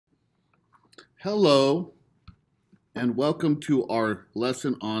Hello, and welcome to our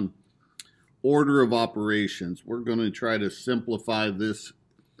lesson on order of operations. We're going to try to simplify this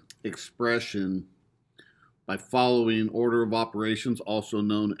expression by following order of operations, also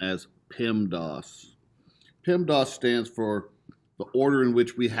known as PEMDAS. PEMDAS stands for the order in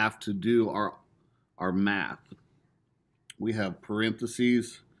which we have to do our math. We have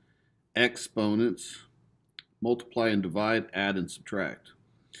parentheses, exponents, multiply and divide, add and subtract.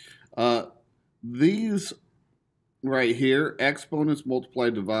 These right here, exponents,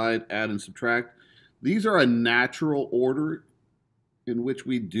 multiply, divide, add, and subtract, these are a natural order in which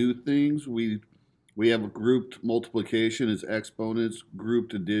we do things. We have a grouped multiplication as exponents,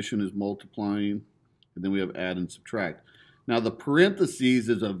 grouped addition is multiplying, and then we have add and subtract. Now the parentheses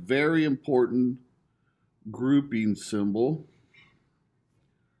is a very important grouping symbol.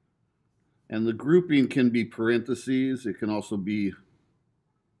 And the grouping can be parentheses, it can also be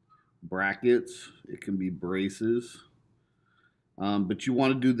brackets, it can be braces, but you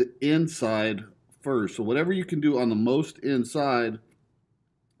want to do the inside first. So whatever you can do on the most inside,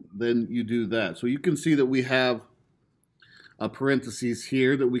 then you do that. So you can see that we have a parentheses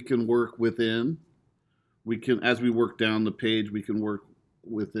here that we can work within. We can, as we work down the page, we can work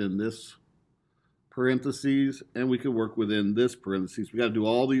within this parentheses, and we can work within this parentheses. We got to do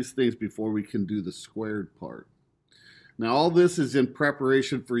all these things before we can do the squared part. Now all this is in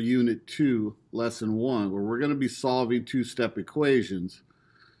preparation for Unit 2, Lesson 1, where we're going to be solving two-step equations.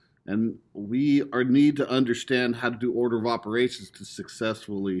 And we need to understand how to do order of operations to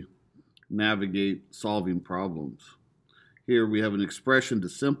successfully navigate solving problems. Here we have an expression to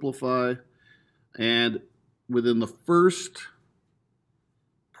simplify, and within the first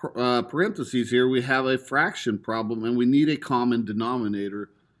parentheses here we have a fraction problem, and we need a common denominator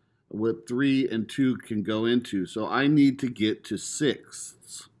what 3 and 2 can go into. So I need to get to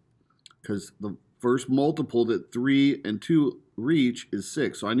sixths because the first multiple that 3 and 2 reach is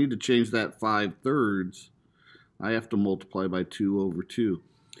 6. So I need to change that 5/3. I have to multiply by 2 over 2.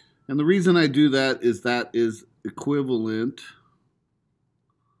 And the reason I do that is equivalent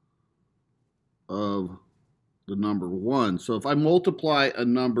of the number 1. So if I multiply a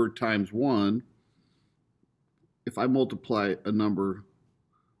number times 1, if I multiply a number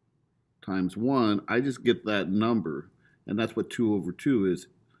times 1, I just get that number, and that's what 2 over 2 is.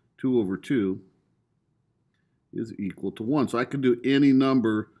 2 over 2 is equal to 1. So I can do any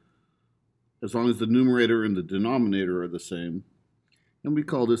number as long as the numerator and the denominator are the same. And we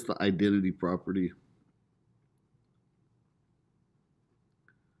call this the identity property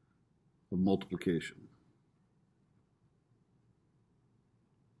of multiplication.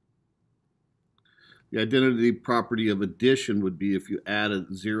 The identity property of addition would be if you add a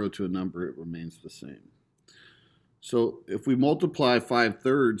 0 to a number, it remains the same. So if we multiply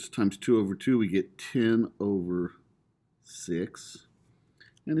 5/3 times 2 over 2, we get 10 over 6.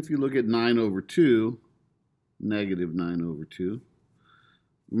 And if you look at 9 over 2, negative 9 over 2.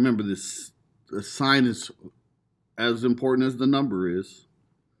 Remember, the sign is as important as the number is.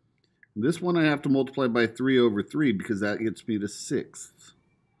 This one I have to multiply by 3 over 3 because that gets me to sixths.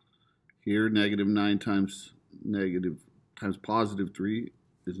 Here, negative 9 times positive 3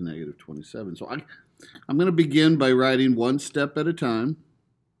 is negative 27. So I'm going to begin by writing one step at a time.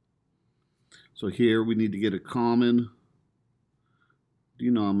 So here we need to get a common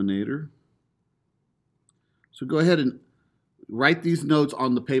denominator. So go ahead and write these notes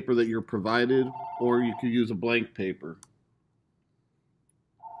on the paper that you're provided, or you could use a blank paper.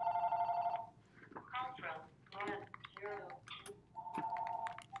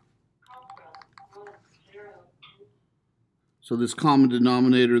 So this common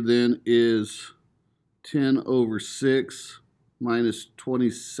denominator then is 10 over 6 minus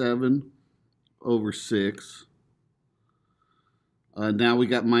 27 over 6. Now we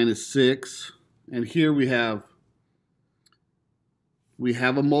got minus 6, and here we have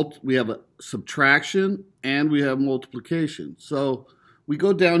a subtraction and we have multiplication. So we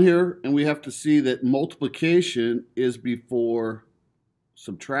go down here and we have to see that multiplication is before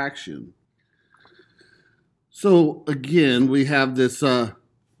subtraction. So again, we have this,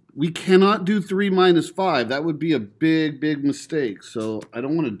 we cannot do 3 minus 5. That would be a big mistake. So I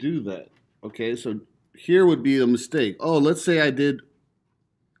don't want to do that. Okay, so here would be a mistake. Oh, let's say I did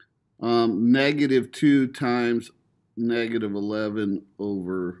negative 2 times negative 11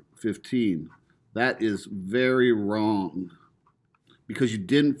 over 15. That is very wrong because you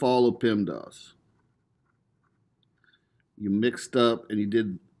didn't follow PEMDAS. You mixed up and you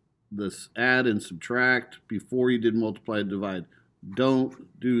did this add and subtract before you did multiply and divide.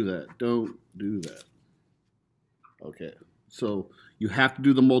 Don't do that. Don't do that. Okay, So you have to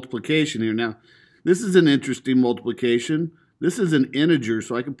do the multiplication here. Now, this is an interesting multiplication. This is an integer,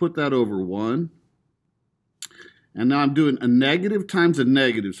 so I can put that over 1. And now I'm doing a negative times a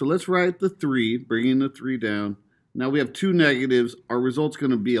negative. So let's write the 3, bringing the 3 down. Now we have 2 negatives. Our result's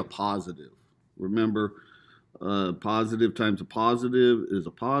going to be a positive. Remember, positive times a positive is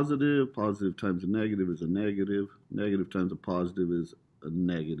a positive. Positive times a negative is a negative. Negative times a positive is a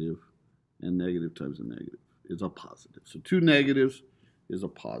negative. And negative times a negative is a positive. So 2 negatives is a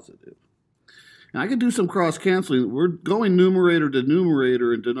positive. Now I can do some cross-canceling. We're going numerator to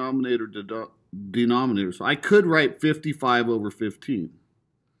numerator and denominator to denominator. So I could write 55 over 15.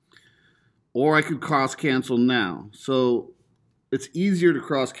 Or I could cross-cancel now. So it's easier to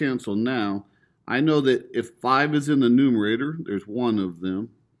cross-cancel now. I know that if 5 is in the numerator, there's 1 of them.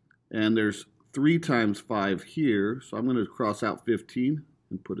 And there's 3 times 5 here. So I'm going to cross out 15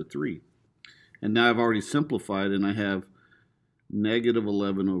 and put a 3. And now I've already simplified, and I have negative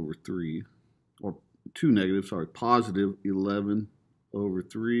 11 over 3. Or 2 negatives, sorry, positive 11 over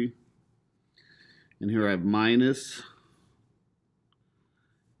 3. And here I have minus.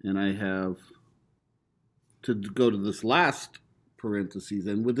 And I have to go to this last parentheses.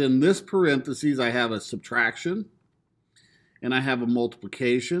 And within this parentheses, I have a subtraction. And I have a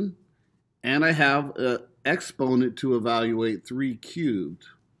multiplication. And I have an exponent to evaluate 3 cubed.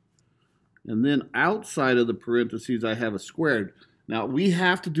 And then outside of the parentheses, I have a squared. Now, we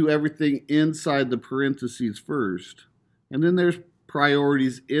have to do everything inside the parentheses first. And then there's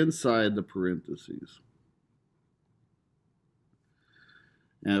priorities inside the parentheses.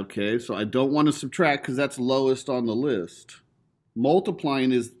 Okay, so I don't want to subtract because that's lowest on the list.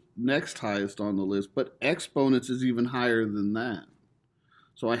 Multiplying is next highest on the list, but exponents is even higher than that.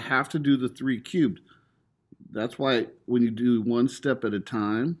 So I have to do the 3 cubed. That's why when you do one step at a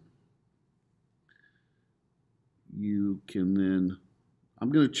time, you can then,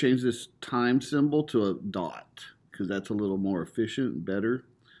 I'm going to change this time symbol to a dot because that's a little more efficient and better.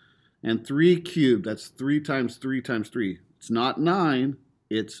 And 3 cubed, that's 3 times 3 times 3. It's not 9,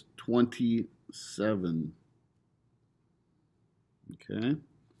 it's 27. Okay,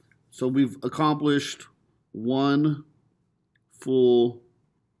 so we've accomplished one full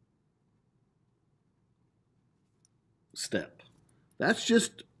step. That's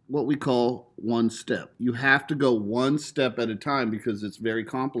just what we call one step. You have to go one step at a time because it's very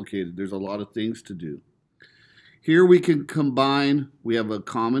complicated. There's a lot of things to do. Here we can combine, we have a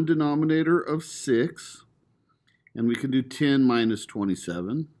common denominator of 6, and we can do 10 minus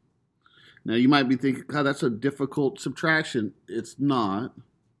 27. Now you might be thinking, God, that's a difficult subtraction. It's not.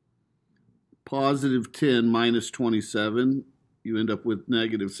 Positive 10 minus 27, you end up with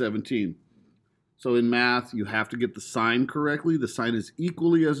negative 17. So in math, you have to get the sign correctly. The sign is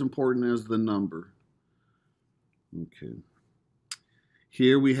equally as important as the number. Okay.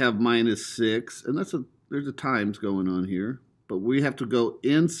 Here we have minus 6, and there's a times going on here. But we have to go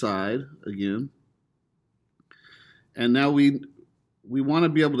inside again. And now we want to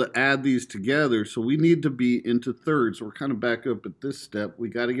be able to add these together, so we need to be into thirds. So we're kind of back up at this step. We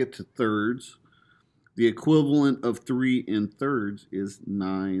got to get to thirds. The equivalent of 3 in thirds is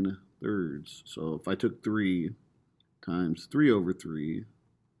 9 thirds. So if I took 3 times 3 over 3,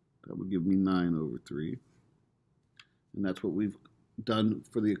 that would give me 9 over 3. And that's what we've done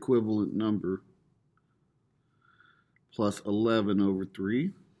for the equivalent number, plus 11 over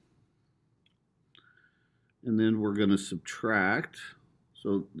 3. And then we're going to subtract.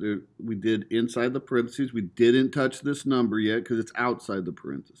 So there, we did inside the parentheses. We didn't touch this number yet because it's outside the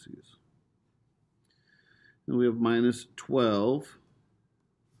parentheses. And we have minus 12.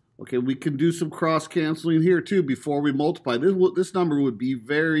 Okay, we can do some cross-canceling here too before we multiply. This number would be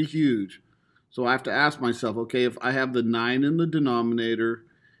very huge. So I have to ask myself, okay, if I have the 9 in the denominator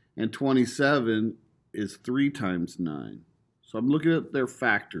and 27 is 3 times 9. So I'm looking at their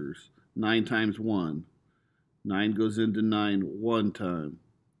factors. 9 times 1. 9 goes into 9 one time.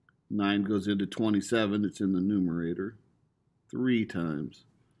 9 goes into 27. It's in the numerator 3 times.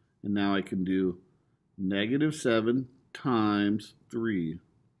 And now I can do negative 7 times 3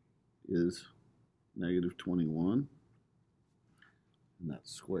 is negative 21. And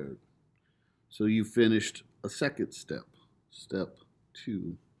that's squared. So you finished a second step, step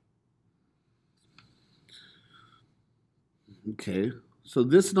 2. Okay, so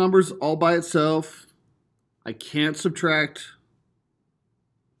this number's all by itself. I can't subtract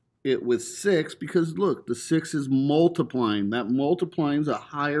it with 6 because look, the 6 is multiplying. That multiplying is a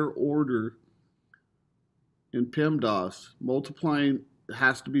higher order in PEMDAS. Multiplying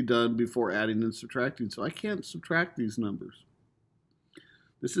has to be done before adding and subtracting, so I can't subtract these numbers.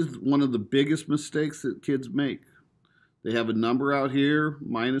 This is one of the biggest mistakes that kids make. They have a number out here,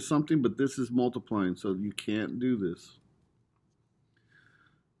 minus something, but this is multiplying, so you can't do this.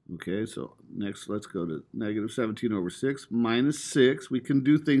 Okay, so next let's go to negative 17 over 6 minus 6. We can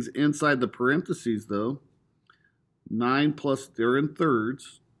do things inside the parentheses, though. 9 plus, they're in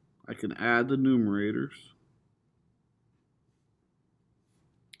thirds. I can add the numerators.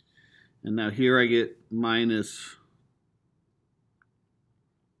 And now here I get minus,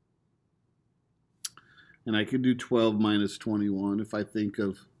 and I could do 12 minus 21. If I think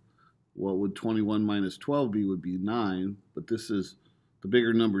of what would 21 minus 12 be, would be 9. But this is, the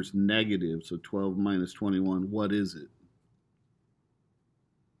bigger number is negative, so 12 minus 21, what is it?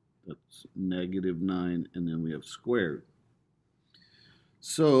 That's negative 9, and then we have squared.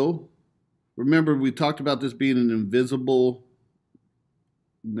 So remember, we talked about this being an invisible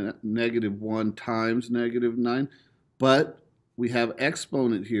negative 1 times negative 9, but we have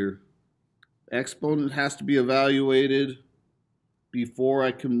exponent here. Exponent has to be evaluated before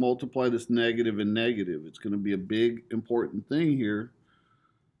I can multiply this negative and negative. It's going to be a big important thing here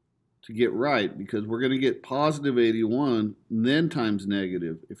to get right, because we're going to get positive 81 and then times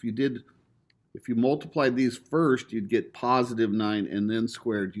negative. If you multiplied these first, you'd get positive 9 and then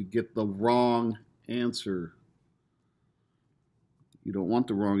squared. You'd get the wrong answer. You don't want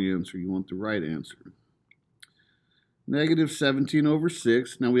the wrong answer, you want the right answer. Negative 17 over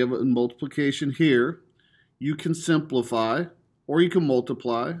 6. Now we have a multiplication here. You can simplify, or you can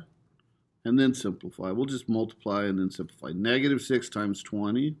multiply and then simplify. We'll just multiply and then simplify. Negative 6 times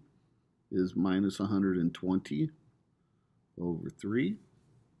 20 is minus 120 over 3.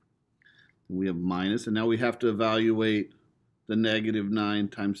 And we have minus, and now we have to evaluate the negative 9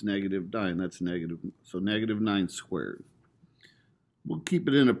 times negative 9. That's negative, so negative 9 squared. We'll keep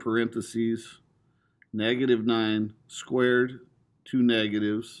it in a parentheses. Negative 9 squared, two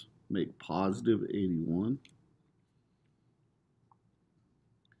negatives, make positive 81.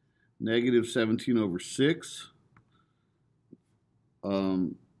 Negative 17 over 6.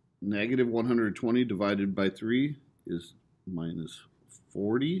 Negative 120 divided by 3 is minus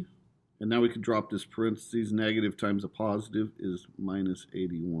 40. And now we could drop this parentheses. Negative times a positive is minus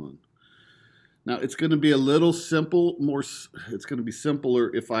 81. Now it's going to be a little simple, it's going to be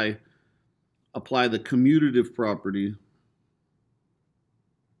simpler if I apply the commutative property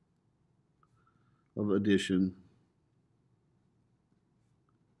of addition,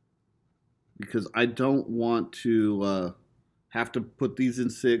 because I don't want to have to put these in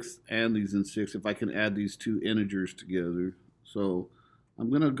 6 and these in 6 if I can add these two integers together. So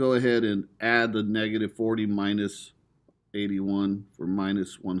I'm going to go ahead and add the negative 40 minus 81 for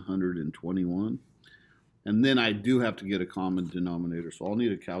minus 121. And then I do have to get a common denominator, so I'll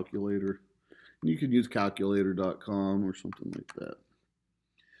need a calculator. And you can use calculator.com or something like that.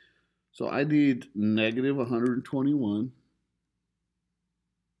 So I need negative 121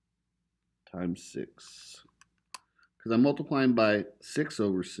 times 6. Because I'm multiplying by 6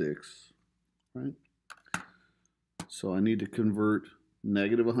 over 6, right? So I need to convert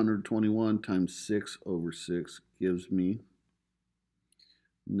negative 121 times 6 over 6 gives me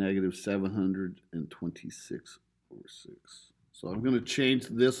negative 726 over 6. So I'm going to change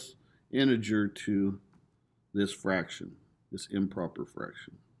this integer to this fraction, this improper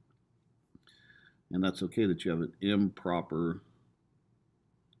fraction. And that's okay that you have an improper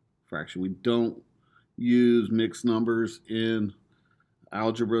fraction. We don't use mixed numbers in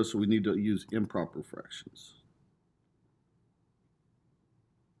algebra, so we need to use improper fractions.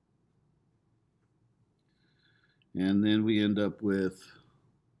 And then we end up with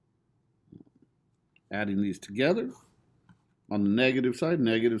adding these together. On the negative side,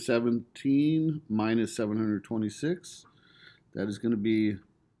 negative 17 minus 726. That is going to be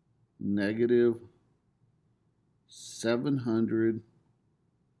negative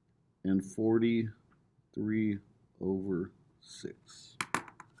 743 over 6.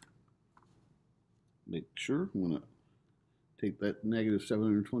 Make sure, I'm going to take that negative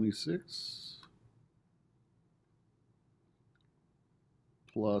 726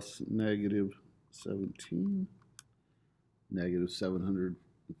 plus negative 17, negative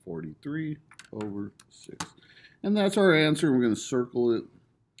 743 over 6. And that's our answer. We're going to circle it.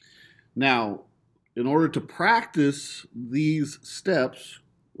 Now, in order to practice these steps,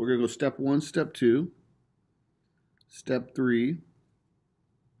 we're going to go step 1, step 2, step 3,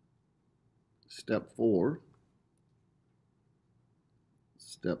 step 4,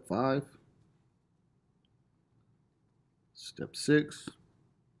 step 5, step 6,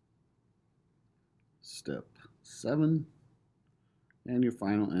 step 7, and your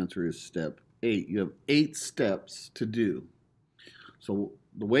final answer is step 8. You have 8 steps to do. So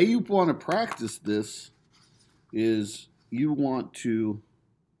the way you want to practice this is you want to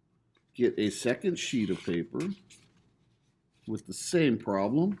get a second sheet of paper with the same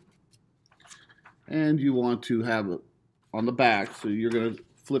problem, and you want to have it on the back. So you're going to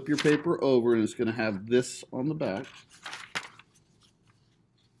flip your paper over, and it's going to have this on the back.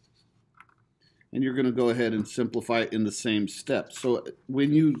 And you're going to go ahead and simplify it in the same steps. So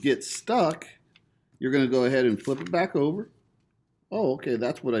when you get stuck, you're going to go ahead and flip it back over. Oh, okay,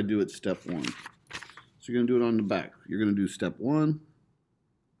 that's what I do at step 1. So you're going to do it on the back. You're going to do step 1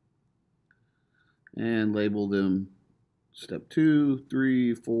 and label them step 2,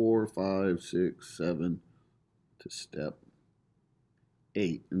 3, 4, 5, 6, 7 to step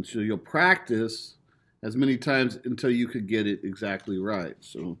 8. And so you'll practice as many times until you could get it exactly right.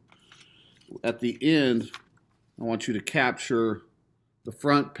 So at the end, I want you to capture the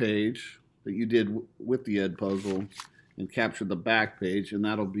front page that you did with the Edpuzzle and capture the back page, and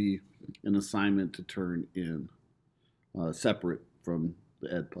that'll be an assignment to turn in separate from the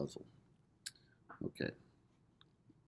Edpuzzle. Okay.